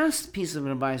 And the last piece of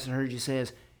advice I heard you say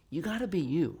is you got to be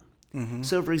you.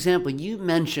 So, for example, you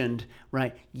mentioned,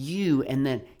 right, you and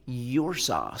then your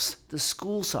sauce, the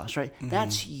school sauce, right?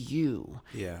 That's you.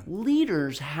 Yeah.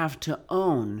 Leaders have to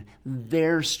own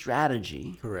their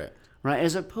strategy, Correct. right,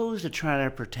 as opposed to try to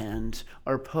pretend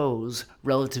or pose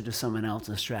relative to someone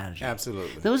else's strategy.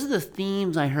 Absolutely. Those are the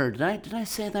themes I heard. Did I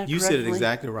say that You correctly? said it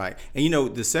exactly right.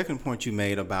 And the second point you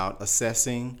made about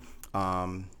assessing,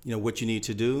 what you need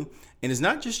to do, and it's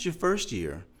not just your first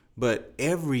year, but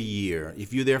every year.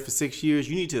 If you're there for 6 years,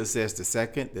 you need to assess the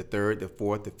second, the third, the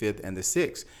fourth, the fifth, and the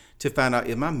sixth to find out,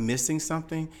 am I missing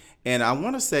something? And I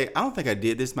want to say, I don't think I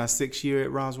did this my 6th year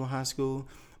at Roswell High School,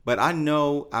 but I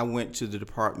know I went to the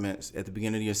departments at the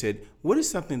beginning of the year and said, what is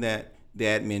something that the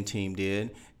admin team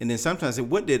did? And then sometimes I said,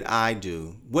 what did I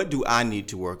do? What do I need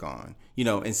to work on?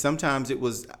 And sometimes it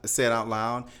was said out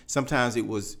loud. Sometimes it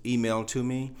was emailed to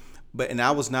me.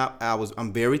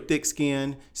 I'm very thick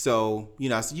skinned. So,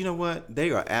 I said, you know what?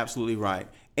 They are absolutely right.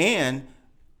 And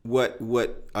what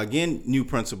again, new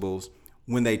principals,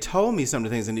 when they told me some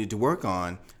of the things I needed to work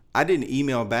on, I didn't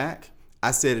email back.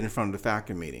 I said it in front of the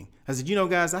faculty meeting. I said,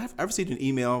 guys, I received an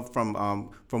email from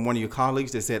one of your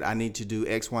colleagues that said I need to do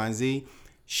X, Y, and Z.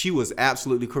 She was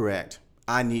absolutely correct.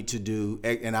 I need to do,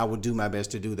 and I will do my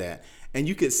best to do that. And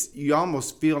you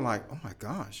almost feel like, oh my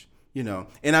gosh,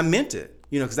 and I meant it,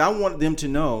 because I wanted them to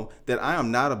know that I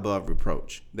am not above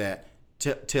reproach, that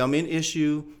tell me an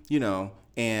issue,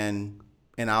 and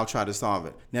I'll try to solve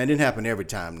it. Now, it didn't happen every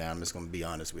time. Now, I'm just going to be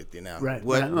honest with you. Now, right.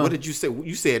 What did you say?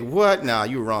 You said what? No,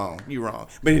 you're wrong. You're wrong.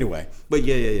 But anyway,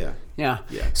 Yeah.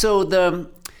 So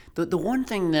the one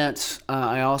thing that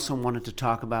I also wanted to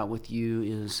talk about with you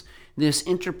is this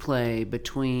interplay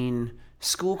between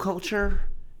school culture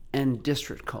and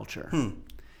district culture.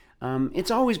 It's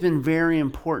always been very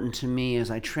important to me as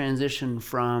I transitioned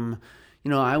from,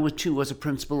 I was a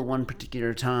principal at one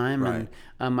particular time, right.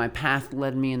 And my path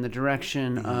led me in the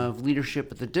direction of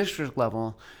leadership at the district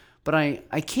level. But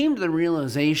I came to the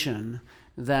realization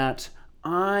that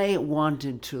I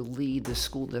wanted to lead the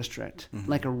school district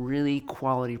like a really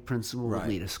quality principal would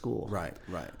lead a school. Right.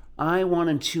 I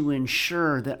wanted to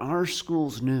ensure that our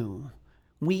schools knew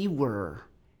we were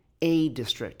a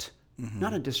district,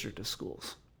 not a district of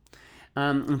schools.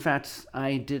 In fact,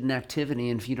 I did an activity,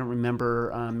 and if you don't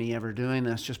remember me ever doing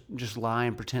this, just lie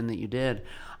and pretend that you did.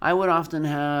 I would often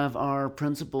have our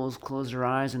principals close their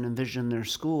eyes and envision their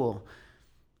school,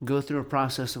 go through a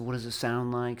process of what does it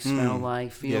sound like, smell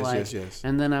like, feel like, yes.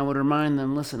 And then I would remind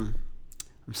them, listen,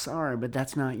 I'm sorry, but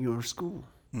that's not your school.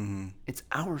 It's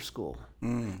our school,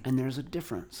 and there's a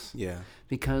difference. Yeah,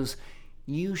 because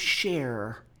you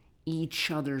share each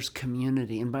other's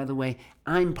community. And by the way,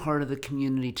 I'm part of the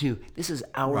community too. This is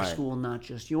our school, not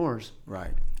just yours.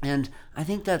 Right. And I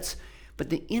think but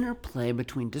the interplay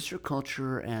between district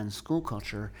culture and school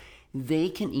culture, they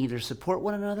can either support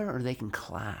one another or they can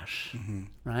clash,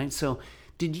 right? So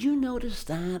did you notice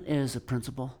that as a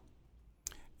principal?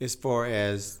 As far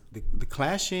as the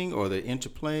clashing or the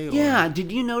interplay? Yeah,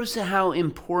 did you notice how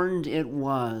important it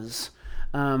was?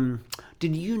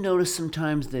 Did you notice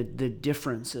sometimes the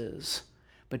differences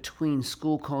between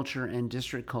school culture and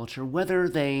district culture, whether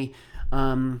they,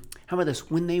 how about this,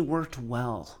 when they worked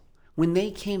well, when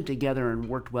they came together and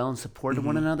worked well and supported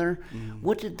one another,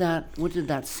 what did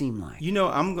that seem like?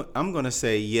 I'm going to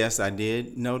say yes, I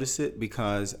did notice it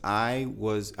because I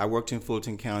worked in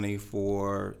Fulton County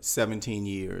for 17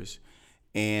 years,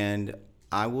 and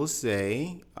I will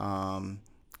say,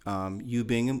 you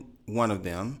being one of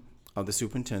them, of the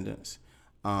superintendents,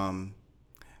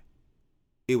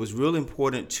 it was real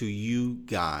important to you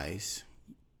guys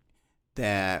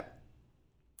that,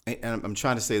 and I'm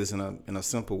trying to say this in a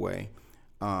simple way,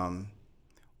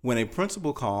 when a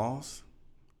principal calls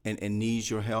and needs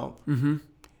your help,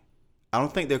 I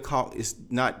don't think they're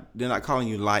not calling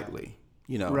you lightly.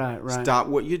 Right. Stop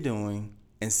what you're doing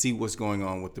and see what's going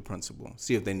on with the principal.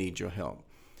 See if they need your help.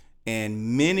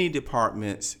 And many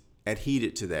departments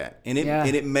adhered to that, and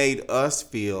it made us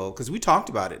feel, because we talked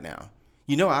about it now.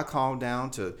 I called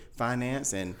down to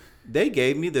finance, and they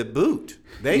gave me the boot.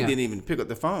 They didn't even pick up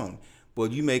the phone. Well,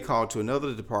 you may call to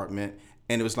another department,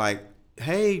 and it was like,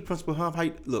 hey, Principal Huff,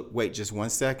 look, wait just 1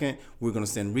 second. We're going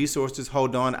to send resources.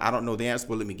 Hold on. I don't know the answer,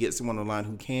 but let me get someone on the line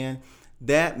who can.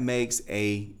 That makes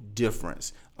a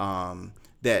difference.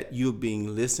 That you're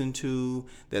being listened to,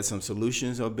 that some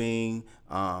solutions are being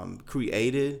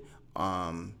created,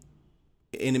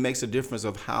 and it makes a difference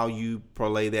of how you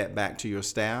parlay that back to your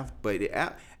staff. But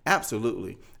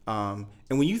absolutely. And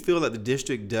when you feel that the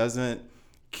district doesn't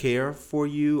care for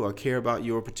you or care about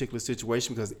your particular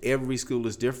situation, because every school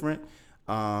is different,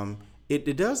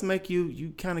 it does make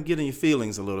you kind of get in your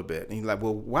feelings a little bit. And you're like,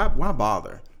 well, why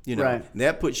bother? You know, Right. and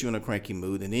that puts you in a cranky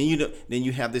mood, and then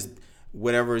you have this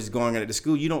whatever is going on at the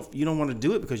school. You don't want to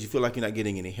do it because you feel like you're not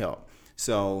getting any help.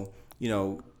 So,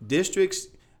 districts,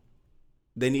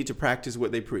 they need to practice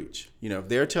what they preach. If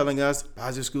they're telling us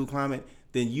positive school climate,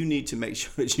 then you need to make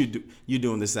sure that you're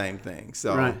doing the same thing.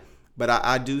 So, Right. But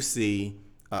I do see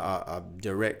a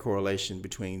direct correlation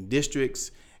between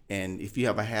districts, and if you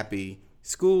have a happy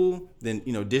school, then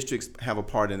districts have a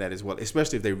part in that as well,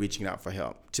 especially if they're reaching out for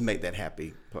help to make that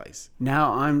happy place.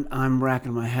 Now I'm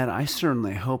racking my head. I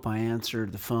certainly hope I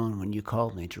answered the phone when you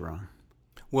called me, Jerome.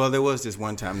 Well, there was this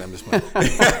one time that was fun.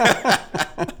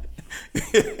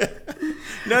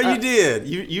 No, you did.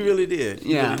 You really did.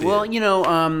 You Yeah. really did.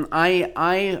 Well,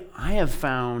 I have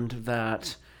found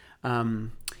that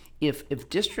if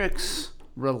districts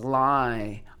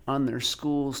rely on their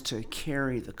schools to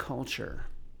carry the culture,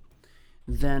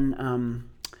 then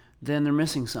they're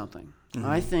missing something. Mm-hmm.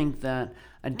 I think that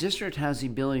a district has the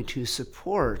ability to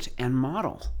support and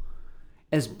model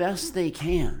as best they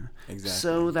can, Exactly.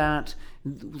 so that,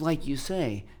 like you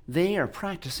say, they are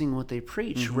practicing what they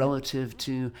preach relative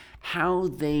to how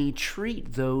they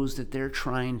treat those that they're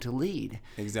trying to lead.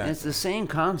 Exactly. And it's the same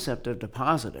concept of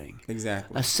depositing.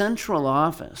 Exactly. A central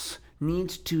office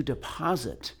needs to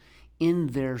deposit in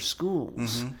their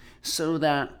schools so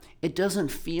that it doesn't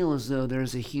feel as though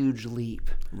there's a huge leap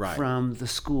Right. from the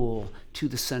school to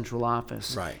the central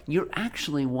office. Right. You're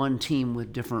actually one team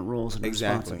with different roles and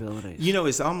Exactly. responsibilities.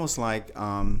 It's almost like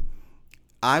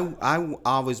I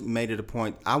always made it a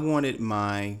point. I wanted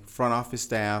my front office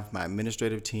staff, my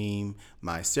administrative team,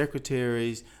 my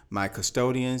secretaries, my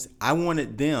custodians, I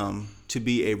wanted them to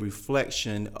be a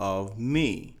reflection of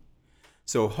me.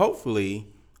 So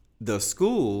hopefully the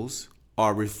schools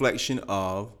are a reflection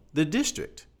of the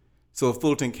district. So if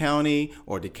Fulton County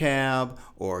or DeKalb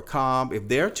or Cobb, if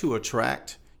they're to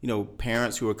attract,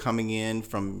 parents who are coming in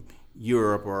from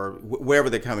Europe or wherever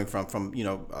they're coming from,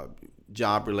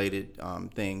 job-related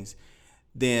things,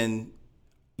 then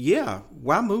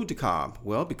why move to Cobb?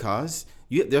 Well, because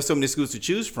there's so many schools to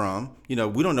choose from. We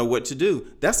don't know what to do.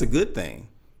 That's a good thing.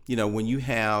 When you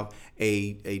have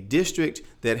a district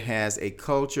that has a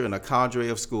culture and a cadre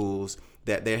of schools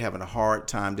that they're having a hard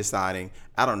time deciding,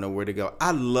 I don't know where to go.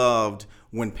 I loved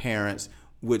when parents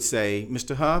would say,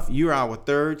 Mr. Huff, you're our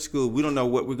third school. We don't know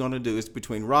what we're going to do. It's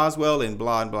between Roswell and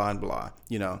blah, and blah, and blah.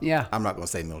 Yeah. I'm not going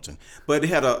to say Milton. But it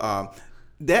had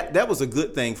that was a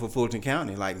good thing for Fulton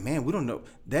County. Like, man, we don't know.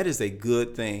 That is a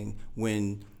good thing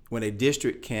when a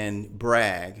district can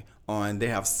brag on they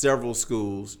have several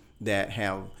schools that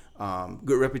have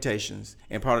good reputations,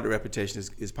 and part of the reputation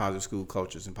is positive school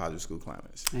cultures and positive school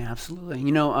climates. Yeah,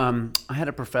 absolutely. I had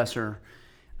a professor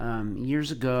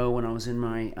years ago when I was in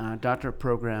my doctorate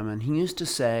program, and he used to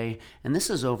say, and this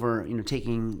is over,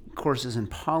 taking courses in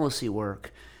policy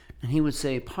work, and he would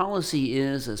say, policy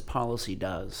is as policy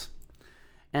does.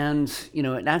 And,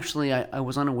 it actually, I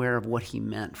was unaware of what he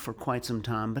meant for quite some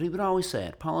time, but he would always say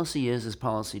it, policy is as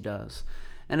policy does.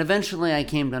 And eventually I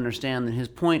came to understand that his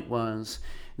point was,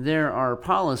 there are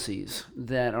policies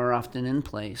that are often in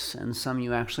place, and some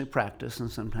you actually practice,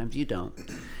 and sometimes you don't.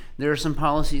 There are some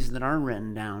policies that aren't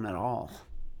written down at all,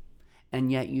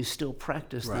 and yet you still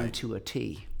practice them Right. to a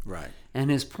T. Right.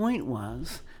 And his point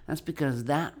was, that's because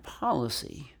that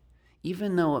policy,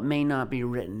 even though it may not be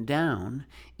written down,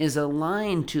 is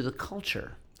aligned to the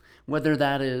culture, whether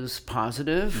that is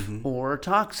positive or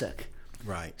toxic.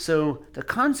 Right. So the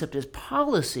concept is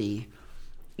policy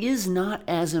is not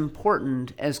as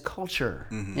important as culture.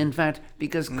 In fact,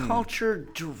 because culture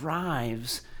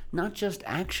drives not just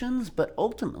actions, but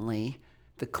ultimately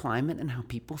the climate and how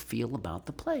people feel about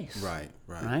the place.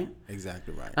 Right.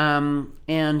 Exactly right.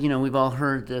 And, we've all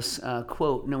heard this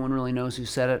quote, no one really knows who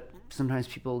said it. Sometimes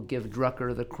people give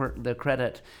Drucker the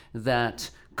credit that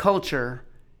culture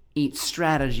eats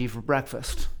strategy for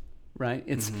breakfast, right?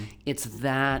 It's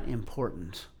that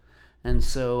important. And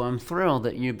so I'm thrilled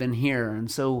that you've been here.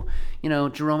 And so,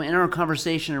 Jerome, in our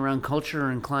conversation around culture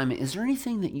and climate, is there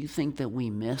anything that you think that we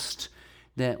missed,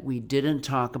 that we didn't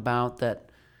talk about, that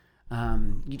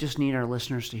you just need our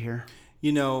listeners to hear?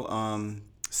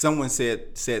 Someone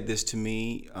said this to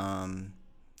me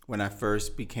when I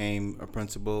first became a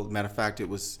principal. Matter of fact, it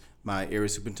was my area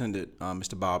superintendent,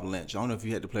 Mr. Bob Lynch. I don't know if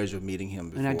you had the pleasure of meeting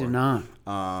him before. And I did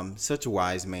not. Such a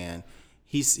wise man.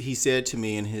 He said to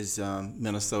me in his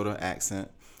Minnesota accent,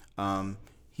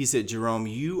 he said, Jerome,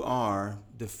 you are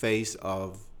the face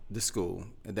of the school.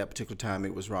 At that particular time,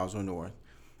 it was Roswell North.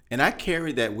 And I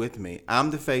carried that with me.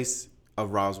 I'm the face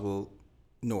of Roswell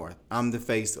North. I'm the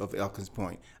face of Elkins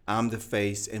Point. I'm the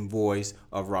face and voice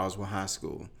of Roswell High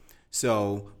School.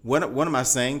 So what am I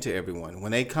saying to everyone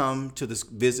when they come to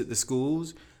visit the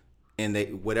schools, and they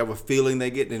whatever feeling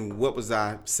they get? Then what was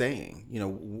I saying?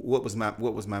 What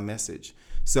was my message?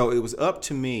 So it was up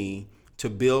to me to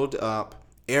build up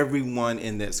everyone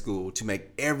in that school, to make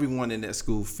everyone in that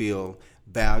school feel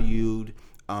valued.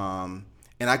 And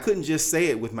I couldn't just say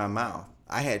it with my mouth.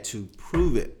 I had to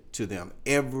prove it to them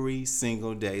every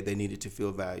single day. They needed to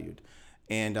feel valued.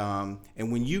 And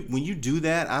when you do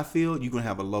that, I feel you're gonna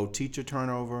have a low teacher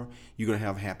turnover. You're gonna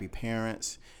have happy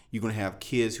parents. You're gonna have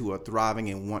kids who are thriving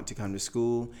and want to come to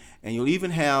school. And you'll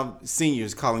even have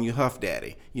seniors calling you Huff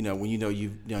Daddy. When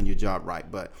you've done your job right.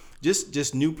 But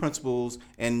just new principals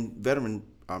and veteran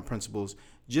principals,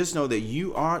 just know that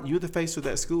you're the face of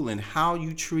that school, and how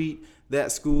you treat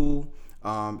that school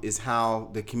is how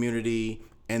the community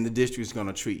and the district is going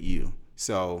to treat you.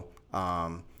 So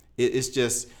it's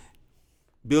just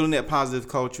building that positive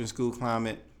culture and school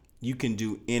climate. You can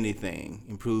do anything: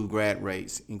 improve grad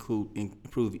rates, improve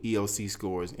EOC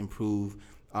scores, improve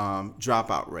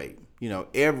dropout rate.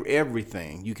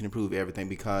 Everything. You can improve everything,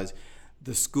 because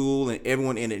the school and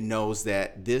everyone in it knows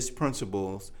that this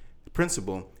principal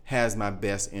has my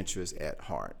best interest at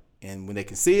heart. And when they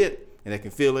can see it and they can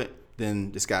feel it,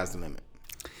 then the sky's the limit.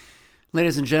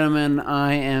 Ladies and gentlemen,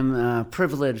 I am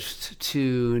privileged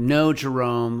to know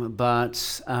Jerome,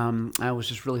 but I was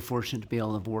just really fortunate to be able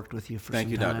to have worked with you for some time.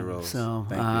 Thank you, Dr. Rose. So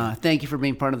thank you for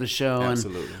being part of the show.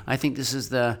 Absolutely. And I think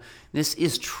this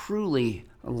is truly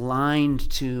aligned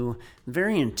to the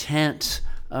very intent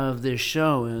of this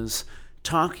show, is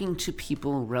talking to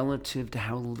people relative to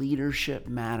how leadership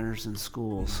matters in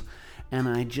schools. And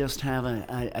I just have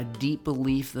a deep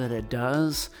belief that it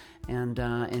does. And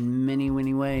in many,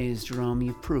 many ways, Jerome,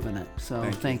 you've proven it. So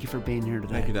thank you for being here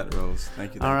today. Thank you, Dr. Rose.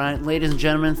 Thank you. All right, ladies and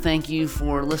gentlemen, thank you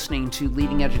for listening to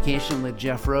Leading Education with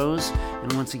Jeff Rose.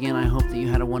 And once again, I hope that you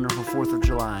had a wonderful 4th of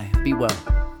July. Be well.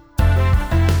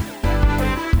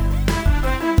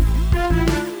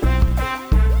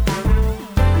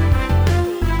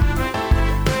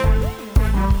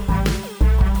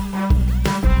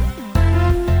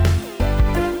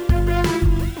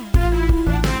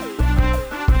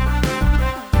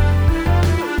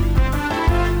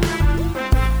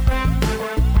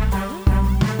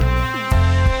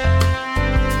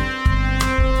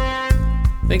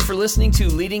 Thanks for listening to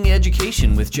Leading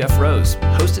Education with Jeff Rose,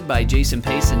 hosted by Jason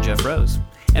Pace and Jeff Rose,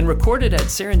 and recorded at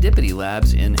Serendipity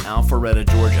Labs in Alpharetta,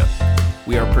 Georgia.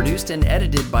 We are produced and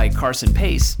edited by Carson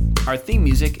Pace. Our theme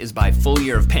music is by Full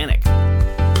Year of Panic.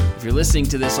 If you're listening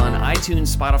to this on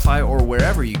iTunes, Spotify, or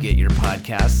wherever you get your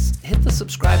podcasts, hit the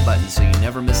subscribe button so you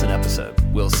never miss an episode.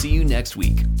 We'll see you next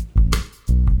week.